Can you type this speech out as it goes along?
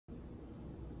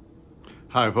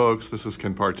Hi folks, this is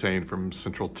Ken Partain from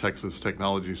Central Texas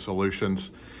Technology Solutions.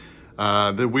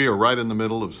 We are right in the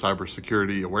middle of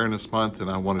Cybersecurity Awareness Month,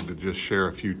 and I wanted to just share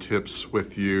a few tips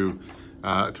with you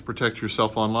to protect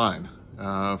yourself online.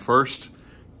 First,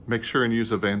 make sure and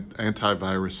use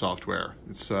antivirus software.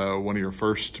 It's one of your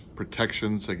first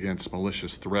protections against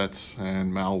malicious threats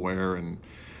and malware and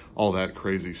all that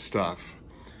crazy stuff.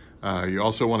 You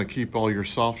also want to keep all your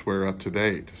software up to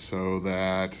date so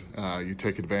that you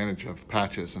take advantage of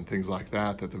patches and things like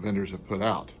that the vendors have put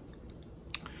out.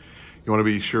 You want to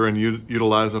be sure and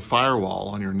utilize a firewall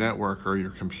on your network or your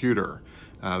computer.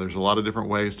 There's a lot of different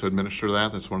ways to administer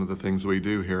that. That's one of the things we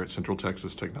do here at Central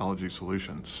Texas Technology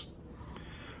Solutions.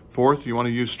 Fourth, you want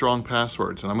to use strong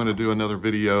passwords. And I'm going to do another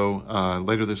video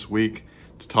later this week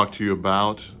to talk to you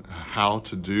about how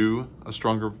to do a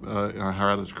stronger,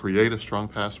 how to create a strong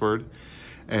password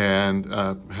and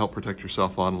help protect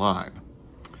yourself online.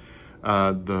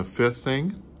 The fifth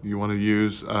thing, you want to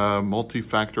use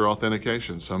multi-factor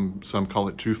authentication. Some call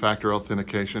it two-factor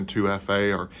authentication,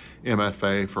 2FA or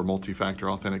MFA for multi-factor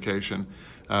authentication.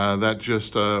 That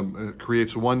just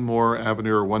creates one more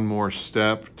avenue or one more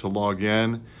step to log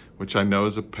in, which I know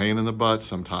is a pain in the butt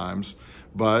sometimes,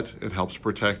 but it helps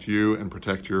protect you and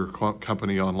protect your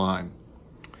company online.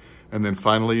 And then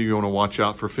finally, you want to watch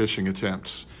out for phishing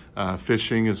attempts.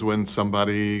 Phishing is when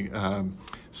somebody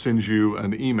sends you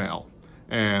an email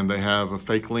and they have a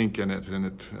fake link in it, and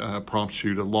it prompts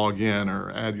you to log in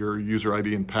or add your user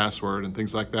ID and password and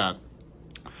things like that.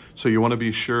 So you want to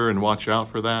be sure and watch out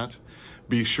for that.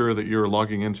 Be sure that you're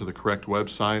logging into the correct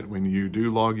website when you do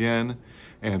log in,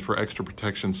 and for extra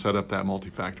protection, set up that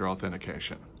multi-factor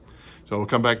authentication. So we'll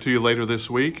come back to you later this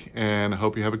week, and I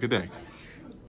hope you have a good day.